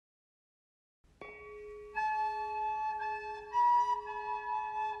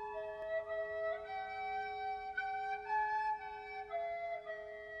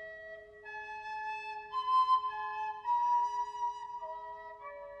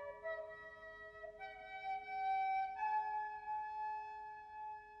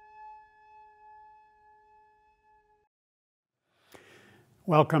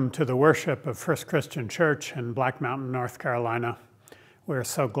Welcome to the worship of First Christian Church in Black Mountain, North Carolina. We're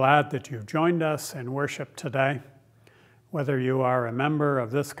so glad that you've joined us in worship today. Whether you are a member of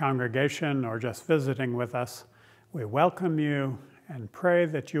this congregation or just visiting with us, we welcome you and pray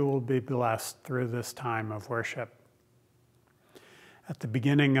that you will be blessed through this time of worship. At the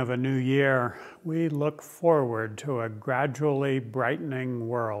beginning of a new year, we look forward to a gradually brightening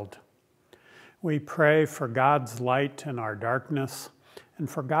world. We pray for God's light in our darkness, and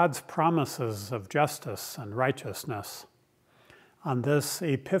for God's promises of justice and righteousness. On this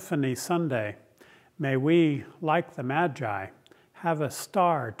Epiphany Sunday, may we, like the Magi, have a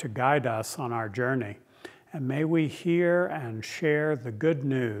star to guide us on our journey, and may we hear and share the good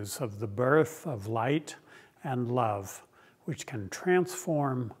news of the birth of light and love, which can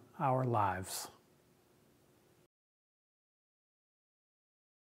transform our lives.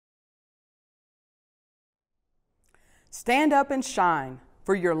 Stand up and shine,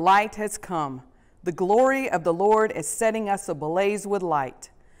 for your light has come. The glory of the Lord is setting us ablaze with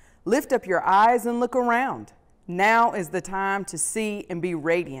light. Lift up your eyes and look around. Now is the time to see and be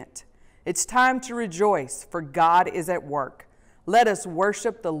radiant. It's time to rejoice, for God is at work. Let us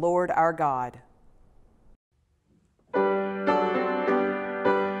worship the Lord our God.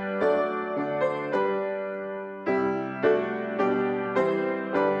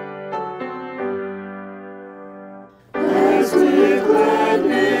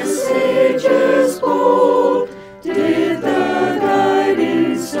 Sages bold did the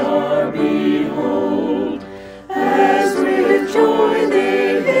guiding star behold, as with joy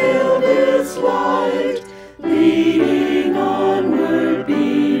they hailed its light, leading onward,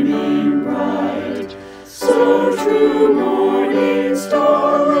 beaming bright. So true, morning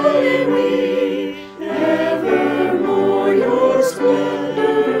star, may we evermore your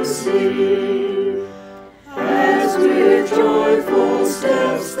splendor see, as with joyful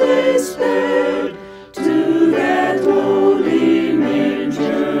steps they sped to that lowly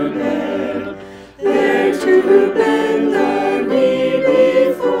manger bed, there to bend the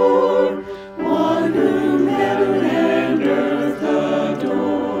knee before one whom heaven and earth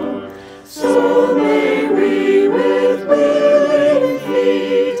adore. So may we with willing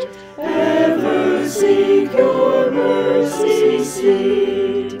feet ever seek your mercy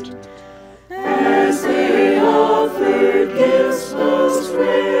seat, as they offered gifts most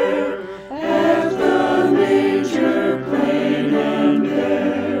rare at the manger plain and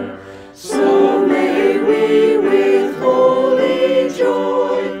bare. So may we with holy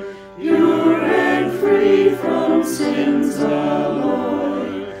joy, pure and free from sin's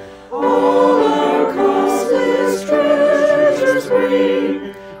alloy, all our costless treasures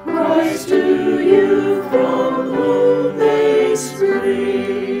bring Christ to you, from whom they spring.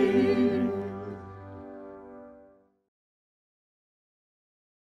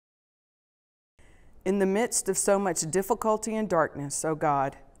 In the midst of so much difficulty and darkness, O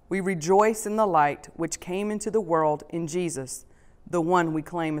God, we rejoice in the light which came into the world in Jesus, the one we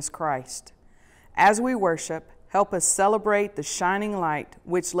claim as Christ. As we worship, help us celebrate the shining light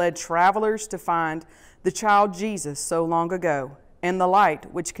which led travelers to find the child Jesus so long ago, and the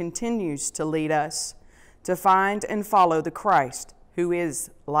light which continues to lead us to find and follow the Christ who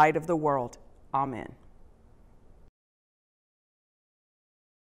is light of the world. Amen.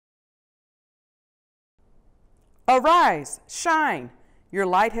 Arise, shine, your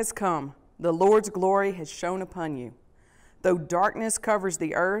light has come. The Lord's glory has shone upon you. Though darkness covers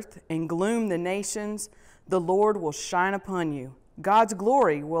the earth and gloom the nations, the Lord will shine upon you. God's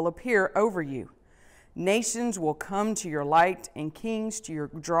glory will appear over you. Nations will come to your light and kings to your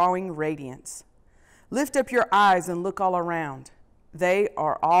drawing radiance. Lift up your eyes and look all around. They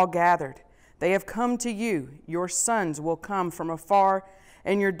are all gathered. They have come to you. Your sons will come from afar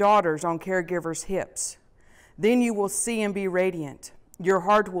and your daughters on caregivers' hips. Then you will see and be radiant. Your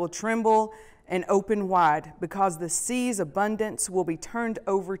heart will tremble and open wide, because the sea's abundance will be turned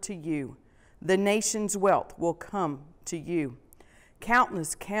over to you. The nation's wealth will come to you.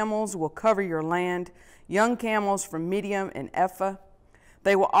 Countless camels will cover your land, young camels from Midian and Ephah.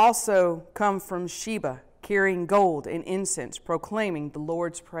 They will also come from Sheba, carrying gold and incense, proclaiming the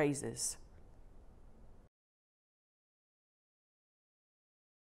Lord's praises.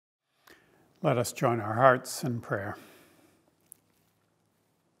 Let us join our hearts in prayer.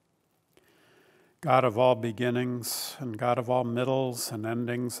 God of all beginnings and God of all middles and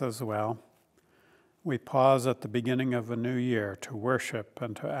endings as well, we pause at the beginning of a new year to worship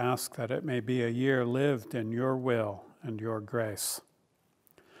and to ask that it may be a year lived in your will and your grace.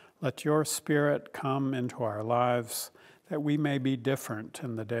 Let your Spirit come into our lives that we may be different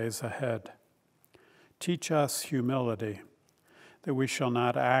in the days ahead. Teach us humility, that we shall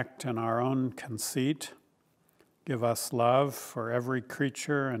not act in our own conceit. Give us love for every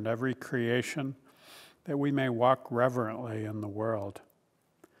creature and every creation, that we may walk reverently in the world.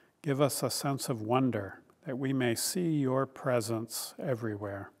 Give us a sense of wonder, that we may see your presence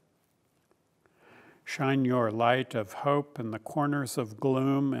everywhere. Shine your light of hope in the corners of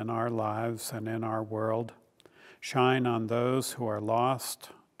gloom in our lives and in our world. Shine on those who are lost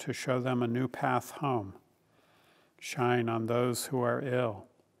to show them a new path home. Shine on those who are ill,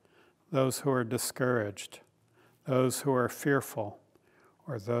 those who are discouraged, those who are fearful,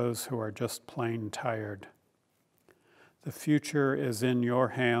 or those who are just plain tired. The future is in your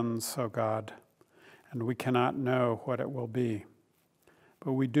hands, O God, and we cannot know what it will be.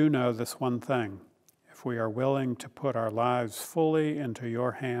 But we do know this one thing. If we are willing to put our lives fully into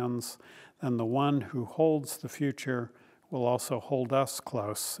your hands, then the one who holds the future will also hold us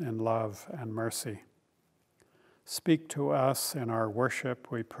close in love and mercy. Speak to us in our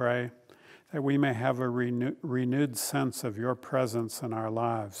worship, we pray, that we may have a renewed sense of your presence in our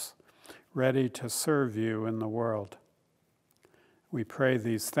lives, ready to serve you in the world. We pray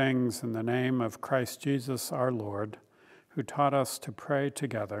these things in the name of Christ Jesus our Lord, who taught us to pray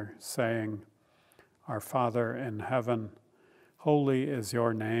together, saying, Our Father in heaven, holy is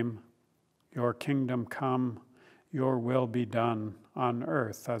your name. Your kingdom come, your will be done on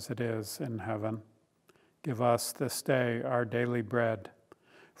earth as it is in heaven. Give us this day our daily bread.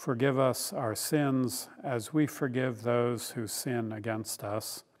 Forgive us our sins as we forgive those who sin against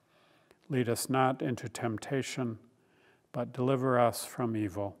us. Lead us not into temptation, but deliver us from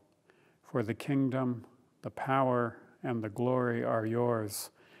evil. For the kingdom, the power, and the glory are yours,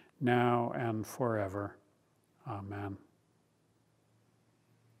 now and forever. Amen.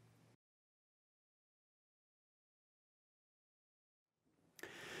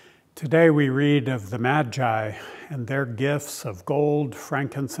 Today we read of the Magi and their gifts of gold,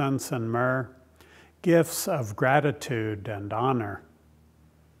 frankincense, and myrrh, gifts of gratitude and honor.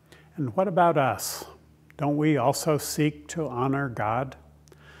 And what about us? Don't we also seek to honor God?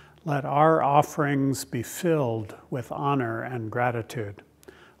 Let our offerings be filled with honor and gratitude.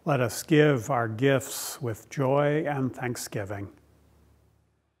 Let us give our gifts with joy and thanksgiving.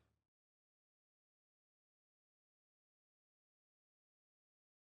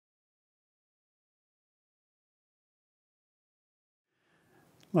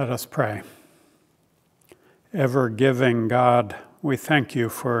 Let us pray. Ever-giving God, we thank you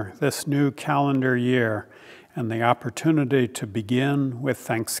for this new calendar year and the opportunity to begin with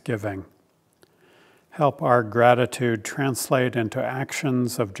thanksgiving. Help our gratitude translate into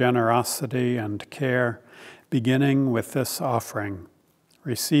actions of generosity and care, beginning with this offering.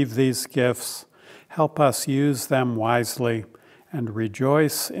 Receive these gifts, help us use them wisely, and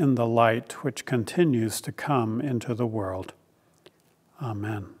rejoice in the light which continues to come into the world.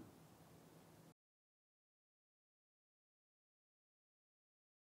 Amen.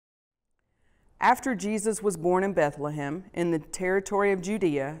 After Jesus was born in Bethlehem, in the territory of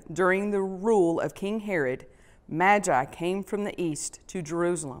Judea, during the rule of King Herod, Magi came from the east to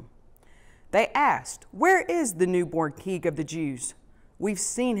Jerusalem. They asked, "Where is the newborn King of the Jews? We've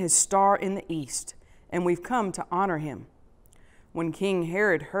seen his star in the east, and we've come to honor him." When King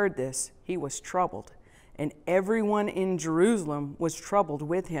Herod heard this, he was troubled, and everyone in Jerusalem was troubled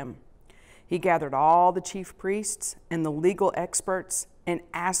with him. He gathered all the chief priests and the legal experts and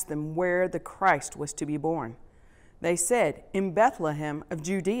asked them where the Christ was to be born. They said, "In Bethlehem of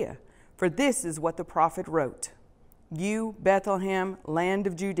Judea, for this is what the prophet wrote. You, Bethlehem, land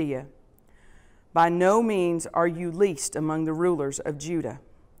of Judea, by no means are you least among the rulers of Judah,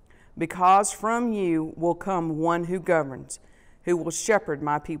 because from you will come one who governs, who will shepherd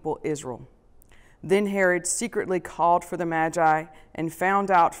my people Israel." Then Herod secretly called for the Magi and found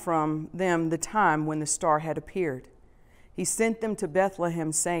out from them the time when the star had appeared. He sent them to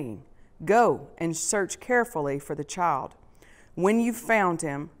Bethlehem, saying, "Go and search carefully for the child. When you've found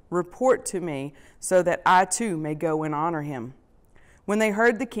him, report to me so that I too may go and honor him." When they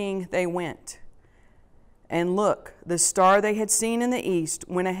heard the king, they went. And look, the star they had seen in the east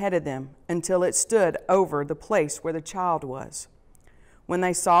went ahead of them until it stood over the place where the child was. When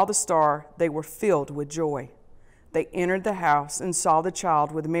they saw the star, they were filled with joy. They entered the house and saw the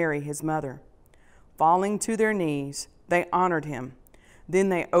child with Mary, his mother. Falling to their knees, they honored him. Then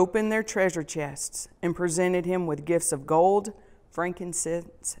they opened their treasure chests and presented him with gifts of gold,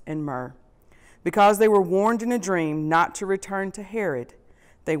 frankincense, and myrrh. Because they were warned in a dream not to return to Herod,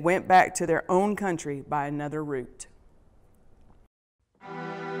 they went back to their own country by another route.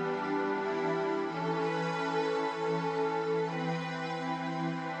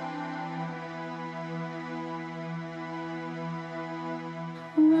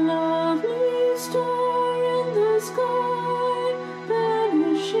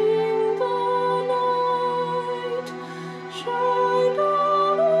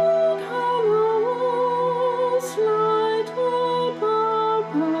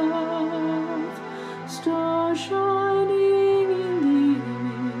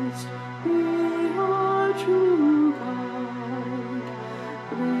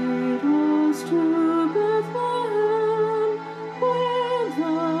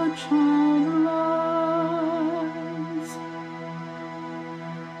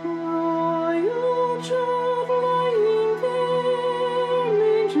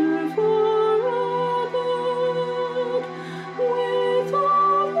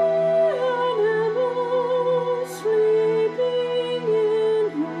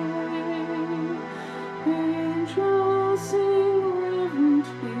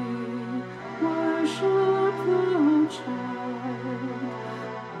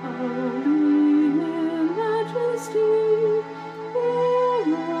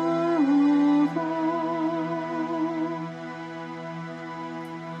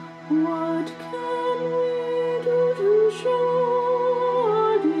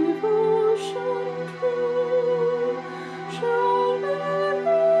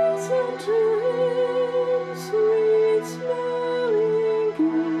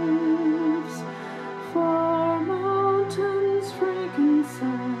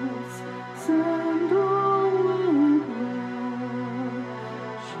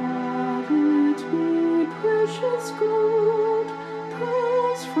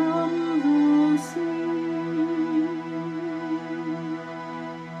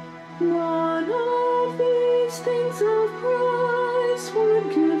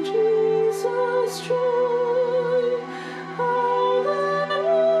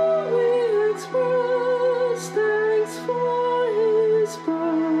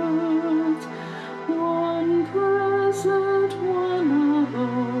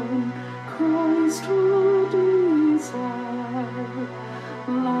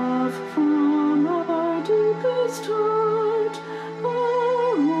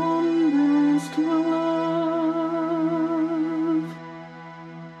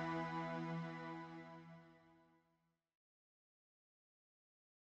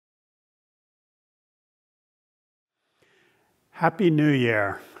 Happy New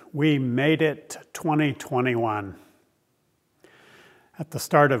Year. We made it to 2021. At the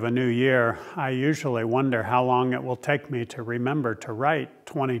start of a new year, I usually wonder how long it will take me to remember to write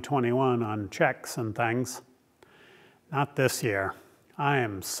 2021 on checks and things. Not this year. I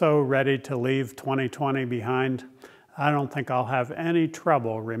am so ready to leave 2020 behind, I don't think I'll have any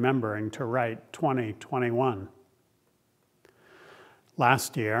trouble remembering to write 2021.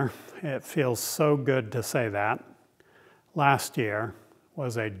 Last year, it feels so good to say that. Last year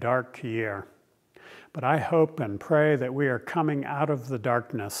was a dark year, but I hope and pray that we are coming out of the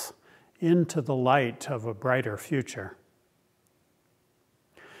darkness into the light of a brighter future.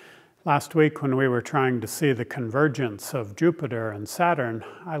 Last week, when we were trying to see the convergence of Jupiter and Saturn,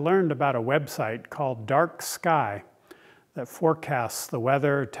 I learned about a website called Dark Sky that forecasts the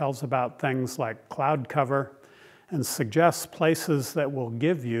weather, tells about things like cloud cover, and suggests places that will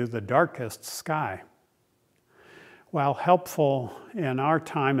give you the darkest sky. While helpful in our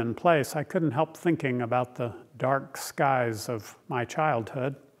time and place, I couldn't help thinking about the dark skies of my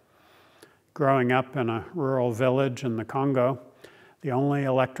childhood. Growing up in a rural village in the Congo, the only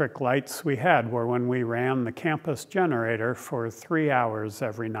electric lights we had were when we ran the campus generator for 3 hours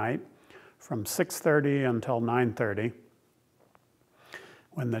every night, from 6:30 until 9:30.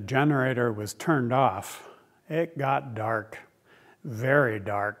 When the generator was turned off, it got dark, very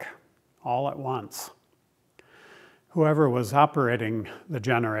dark, all at once. Whoever was operating the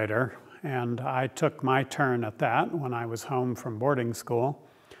generator, and I took my turn at that when I was home from boarding school,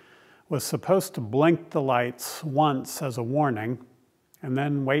 was supposed to blink the lights once as a warning and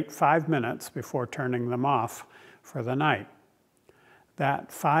then wait 5 minutes before turning them off for the night.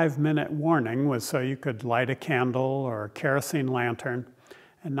 That 5-minute warning was so you could light a candle or a kerosene lantern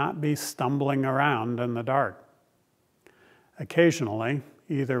and not be stumbling around in the dark. Occasionally,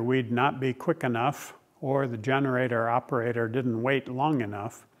 either we'd not be quick enough or the generator operator didn't wait long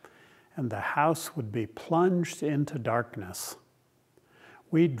enough, and the house would be plunged into darkness.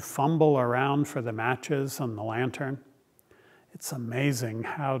 We'd fumble around for the matches and the lantern. It's amazing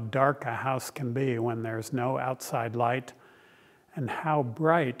how dark a house can be when there's no outside light, and how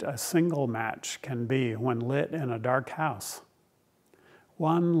bright a single match can be when lit in a dark house.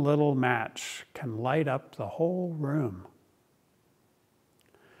 One little match can light up the whole room.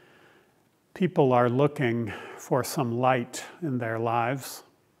 People are looking for some light in their lives.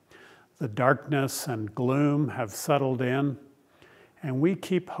 The darkness and gloom have settled in, and we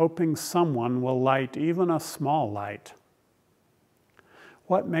keep hoping someone will light even a small light.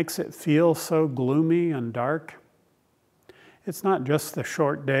 What makes it feel so gloomy and dark? It's not just the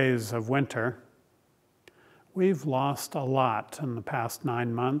short days of winter. We've lost a lot in the past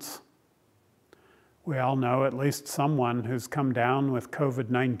 9 months. We all know at least someone who's come down with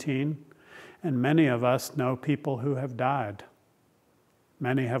COVID-19. And many of us know people who have died.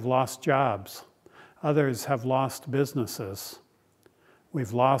 Many have lost jobs. Others have lost businesses.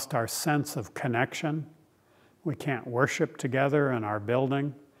 We've lost our sense of connection. We can't worship together in our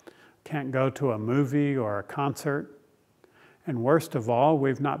building, can't go to a movie or a concert. And worst of all,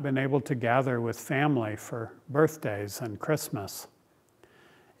 we've not been able to gather with family for birthdays and Christmas.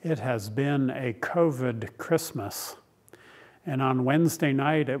 It has been a COVID Christmas. And on Wednesday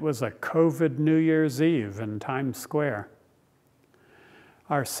night, it was a COVID New Year's Eve in Times Square.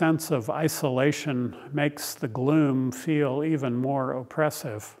 Our sense of isolation makes the gloom feel even more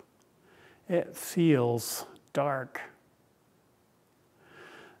oppressive. It feels dark.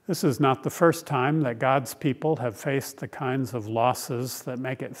 This is not the first time that God's people have faced the kinds of losses that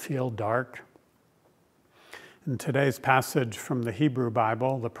make it feel dark. In today's passage from the Hebrew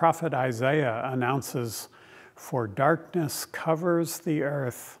Bible, the prophet Isaiah announces, "For darkness covers the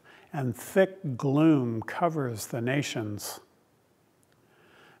earth, and thick gloom covers the nations."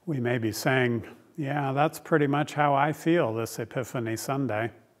 We may be saying, yeah, that's pretty much how I feel this Epiphany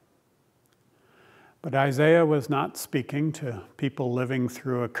Sunday. But Isaiah was not speaking to people living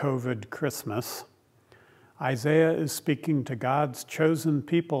through a COVID Christmas. Isaiah is speaking to God's chosen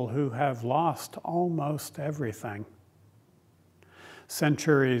people who have lost almost everything.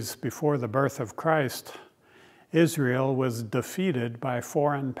 Centuries before the birth of Christ, Israel was defeated by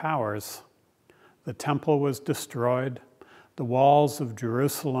foreign powers. The temple was destroyed, the walls of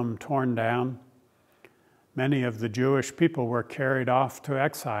Jerusalem torn down. Many of the Jewish people were carried off to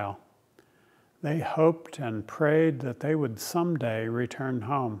exile. They hoped and prayed that they would someday return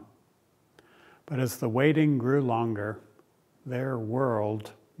home. But as the waiting grew longer, their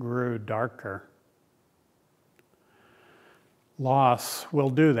world grew darker. Loss will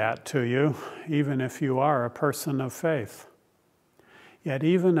do that to you, even if you are a person of faith. Yet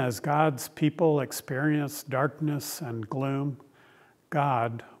even as God's people experience darkness and gloom,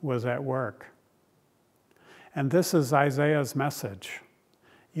 God was at work. And this is Isaiah's message.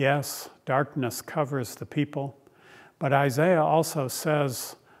 Yes, darkness covers the people, but Isaiah also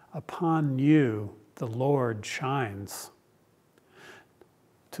says, upon you the Lord shines.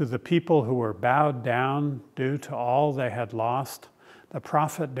 To the people who were bowed down due to all they had lost, the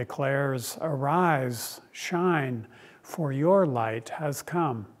prophet declares, arise, shine, for your light has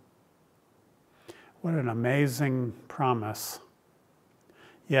come. What an amazing promise.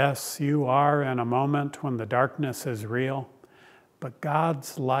 Yes, you are in a moment when the darkness is real, but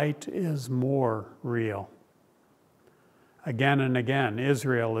God's light is more real. Again and again,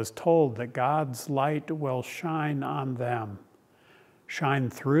 Israel is told that God's light will shine on them, shine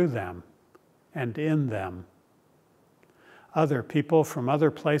through them, and in them. Other people from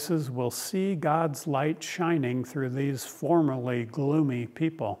other places will see God's light shining through these formerly gloomy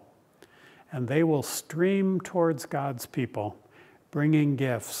people, and they will stream towards God's people, bringing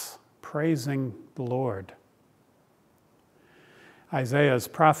gifts, praising the Lord. Isaiah's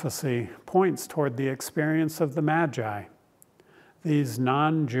prophecy points toward the experience of the Magi, these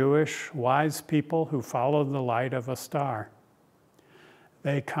non-Jewish wise people who follow the light of a star.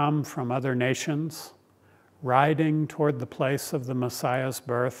 They come from other nations, riding toward the place of the Messiah's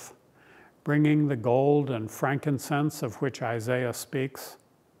birth, bringing the gold and frankincense of which Isaiah speaks.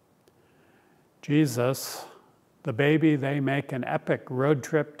 Jesus, the baby they make an epic road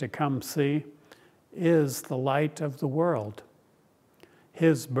trip to come see, is the light of the world.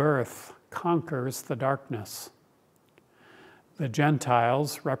 His birth conquers the darkness. The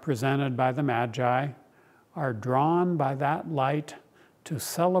Gentiles, represented by the Magi, are drawn by that light to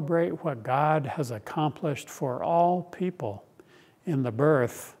celebrate what God has accomplished for all people in the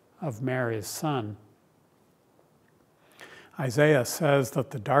birth of Mary's Son. Isaiah says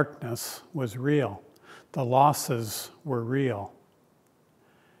that the darkness was real, the losses were real.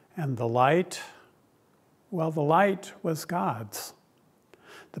 And the light, well, the light was God's.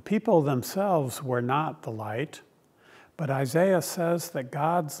 The people themselves were not the light, but Isaiah says that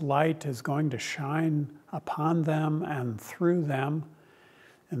God's light is going to shine upon them and through them,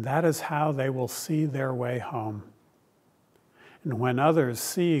 and that is how they will see their way home. And when others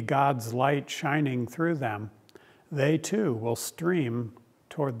see God's light shining through them, they too will stream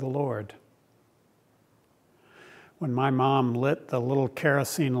toward the Lord. When my mom lit the little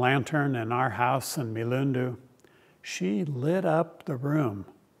kerosene lantern in our house in Milundu, she lit up the room.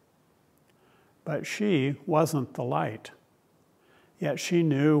 But she wasn't the light. Yet she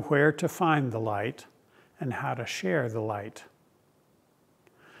knew where to find the light and how to share the light.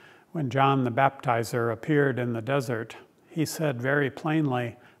 When John the Baptizer appeared in the desert, he said very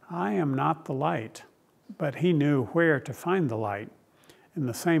plainly, I am not the light. But he knew where to find the light, in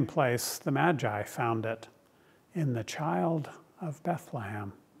the same place the Magi found it, in the child of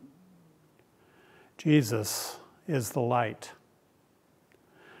Bethlehem. Jesus is the light.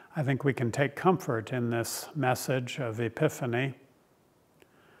 I think we can take comfort in this message of Epiphany.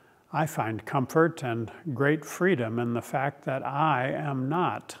 I find comfort and great freedom in the fact that I am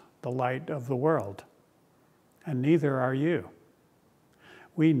not the light of the world, and neither are you.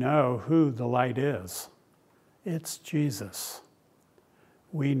 We know who the light is. It's Jesus.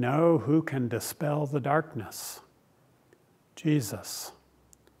 We know who can dispel the darkness. Jesus.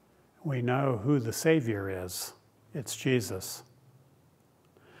 We know who the Savior is. It's Jesus.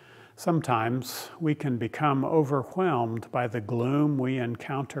 Sometimes we can become overwhelmed by the gloom we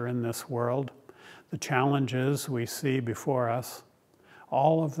encounter in this world, the challenges we see before us.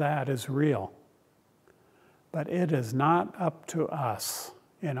 All of that is real. But it is not up to us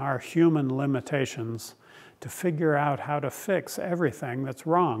in our human limitations to figure out how to fix everything that's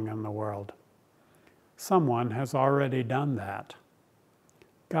wrong in the world. Someone has already done that.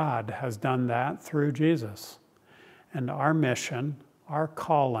 God has done that through Jesus. And our mission, our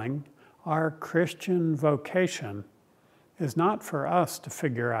calling, our Christian vocation is not for us to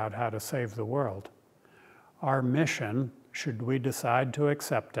figure out how to save the world. Our mission, should we decide to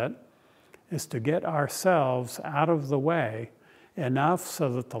accept it, is to get ourselves out of the way enough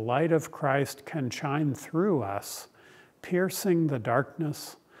so that the light of Christ can shine through us, piercing the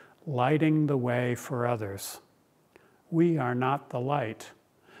darkness, lighting the way for others. We are not the light,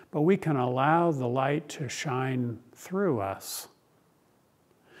 but we can allow the light to shine through us.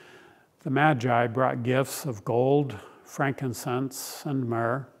 The Magi brought gifts of gold, frankincense, and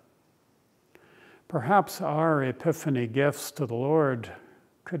myrrh. Perhaps our Epiphany gifts to the Lord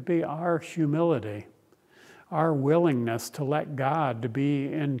could be our humility, our willingness to let God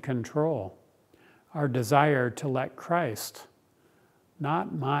be in control, our desire to let Christ,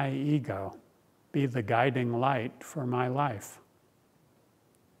 not my ego, be the guiding light for my life.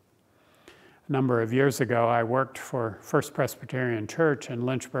 A number of years ago, I worked for First Presbyterian Church in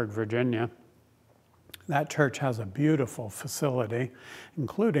Lynchburg, Virginia. That church has a beautiful facility,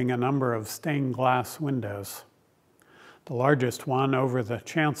 including a number of stained glass windows. The largest one over the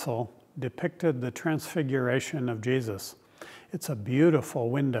chancel depicted the transfiguration of Jesus. It's a beautiful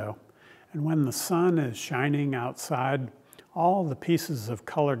window, and when the sun is shining outside, all the pieces of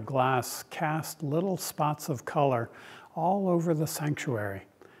colored glass cast little spots of color all over the sanctuary,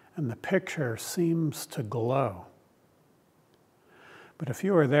 and the picture seems to glow. But if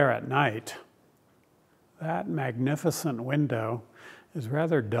you are there at night, that magnificent window is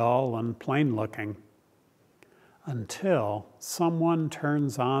rather dull and plain looking until someone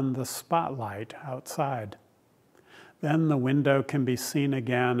turns on the spotlight outside. Then the window can be seen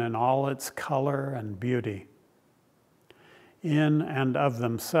again in all its color and beauty. In and of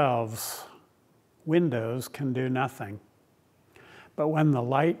themselves, windows can do nothing. But when the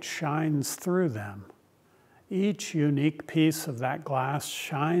light shines through them, each unique piece of that glass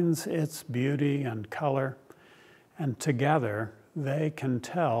shines its beauty and color, and together they can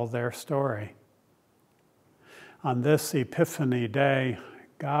tell their story. On this Epiphany day,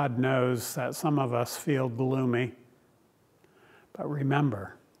 God knows that some of us feel gloomy. But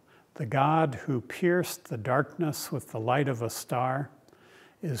remember, the God who pierced the darkness with the light of a star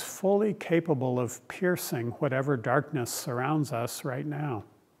is fully capable of piercing whatever darkness surrounds us right now.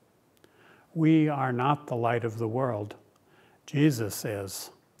 We are not the light of the world. Jesus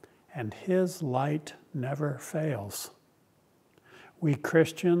is, and his light never fails. We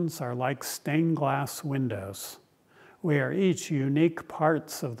Christians are like stained glass windows. We are each unique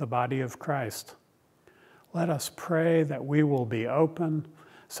parts of the body of Christ. Let us pray that we will be open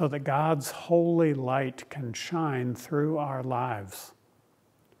so that God's holy light can shine through our lives.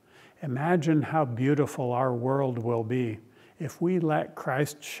 Imagine how beautiful our world will be if we let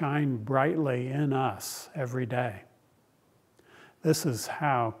Christ shine brightly in us every day. This is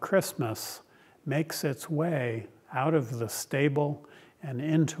how Christmas makes its way out of the stable and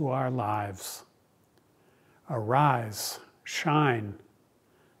into our lives. Arise, shine,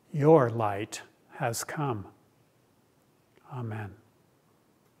 your light has come. Amen.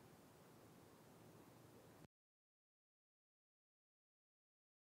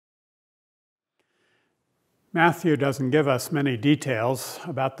 Matthew doesn't give us many details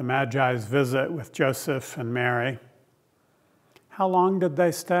about the Magi's visit with Joseph and Mary. How long did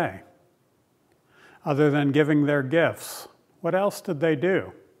they stay? Other than giving their gifts, what else did they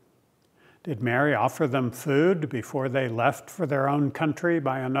do? Did Mary offer them food before they left for their own country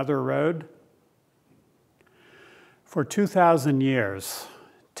by another road? For 2,000 years,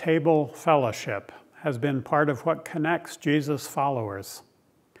 table fellowship has been part of what connects Jesus' followers.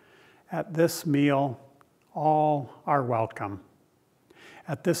 At this meal, all are welcome.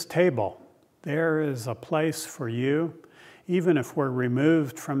 At this table, there is a place for you, even if we're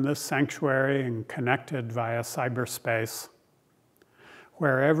removed from this sanctuary and connected via cyberspace.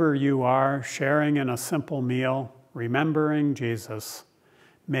 Wherever you are, sharing in a simple meal, remembering Jesus,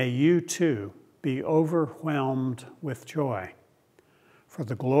 may you too be overwhelmed with joy. For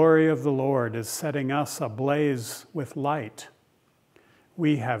the glory of the Lord is setting us ablaze with light.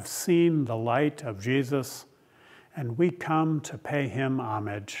 We have seen the light of Jesus, and we come to pay him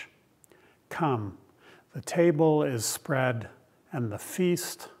homage. Come, the table is spread, and the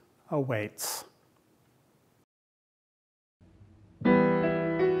feast awaits.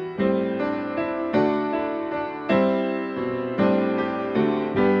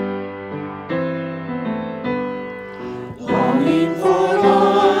 Longing for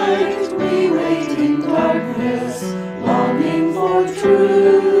light, we wait in darkness. Longing for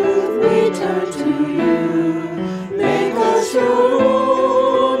truth, we turn to you. Make us your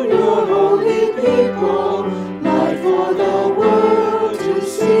own, your holy people, light for the world to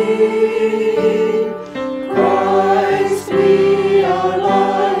see. Christ be our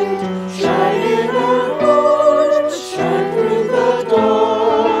light, shine in our hearts, shine through the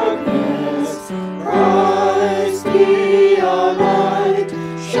darkness. Christ be our light,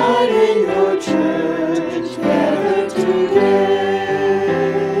 shine in your church, gathered today.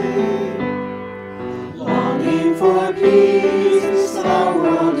 Longing for peace, our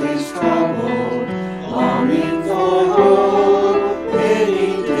world is troubled. Longing for hope,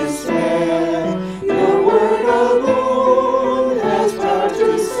 any despair. Your word alone has power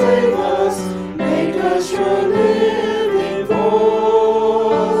to save us. Make us your living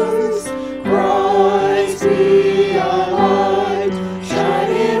voice. Christ be our light,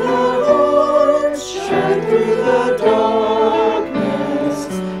 shine in our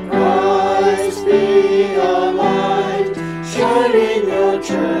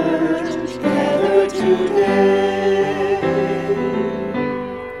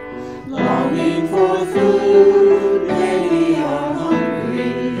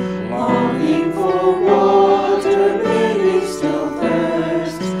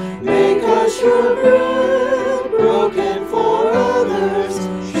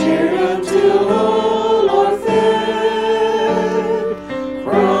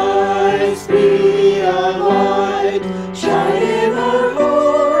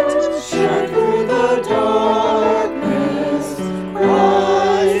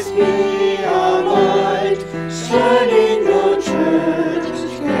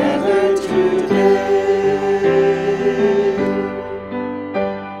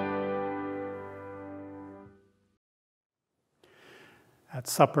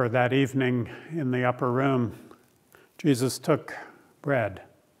supper that evening in the upper room, Jesus took bread,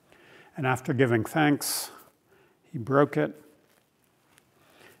 and after giving thanks, he broke it,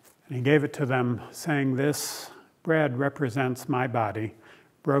 and he gave it to them, saying, "This bread represents my body,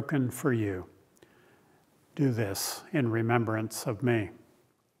 broken for you. Do this in remembrance of me."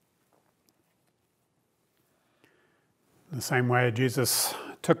 In the same way, Jesus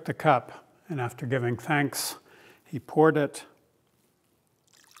took the cup, and after giving thanks, he poured it,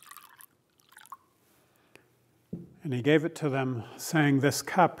 and he gave it to them, saying, "This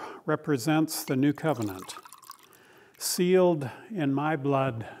cup represents the new covenant, sealed in my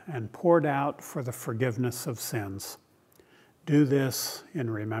blood and poured out for the forgiveness of sins. Do this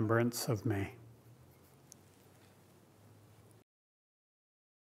in remembrance of me."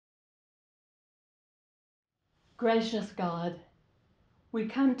 Gracious God, we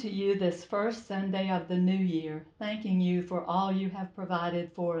come to you this first Sunday of the new year, thanking you for all you have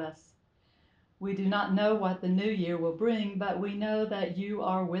provided for us. We do not know what the new year will bring, but we know that you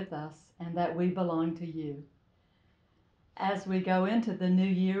are with us and that we belong to you. As we go into the new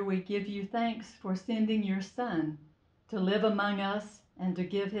year, we give you thanks for sending your Son to live among us and to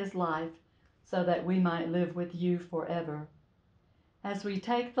give his life so that we might live with you forever. As we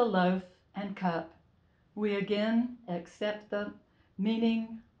take the loaf and cup, we again accept the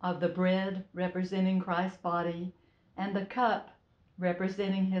meaning of the bread representing Christ's body and the cup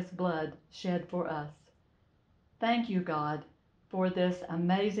representing his blood shed for us. Thank you, God, for this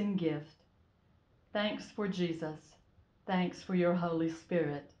amazing gift. Thanks for Jesus. Thanks for your Holy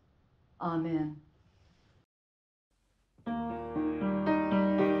Spirit. Amen.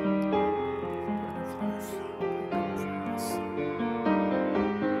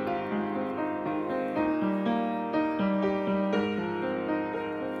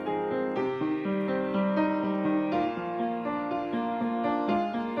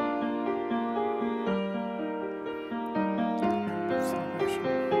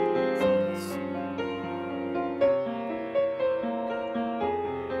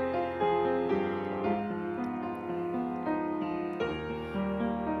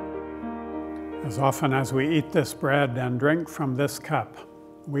 As often as we eat this bread and drink from this cup,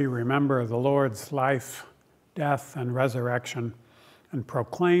 we remember the Lord's life, death, and resurrection, and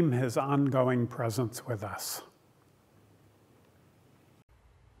proclaim his ongoing presence with us.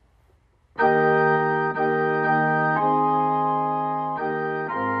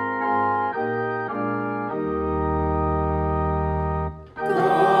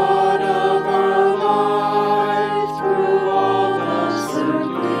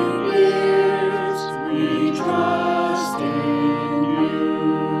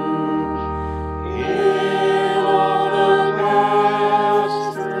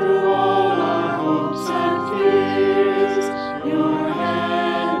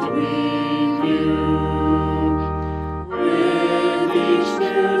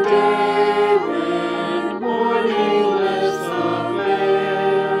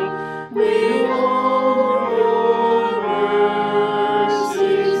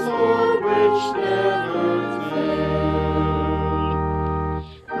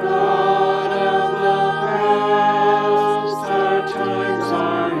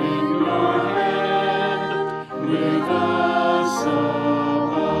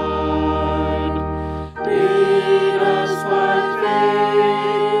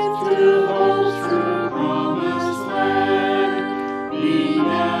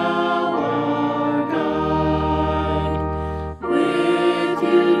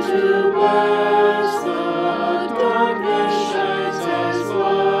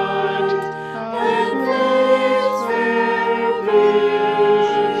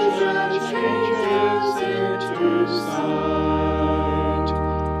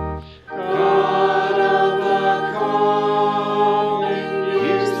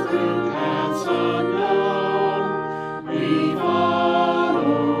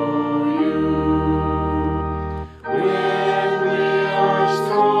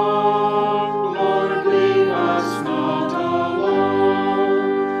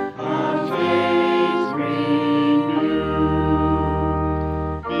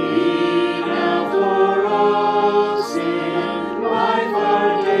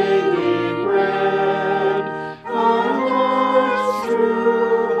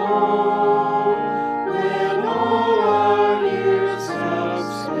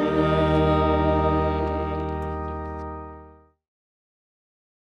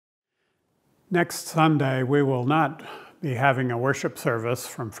 Next Sunday, we will not be having a worship service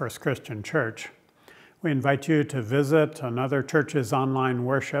from First Christian Church. We invite you to visit another church's online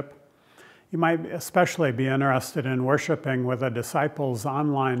worship. You might especially be interested in worshiping with a Disciples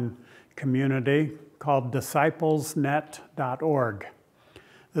online community called disciplesnet.org.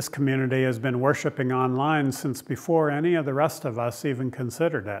 This community has been worshiping online since before any of the rest of us even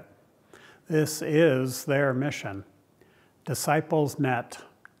considered it. This is their mission,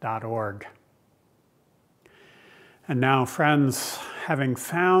 disciplesnet.org. And now, friends, having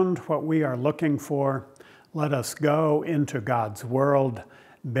found what we are looking for, let us go into God's world,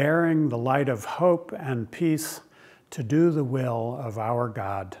 bearing the light of hope and peace to do the will of our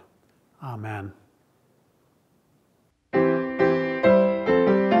God. Amen.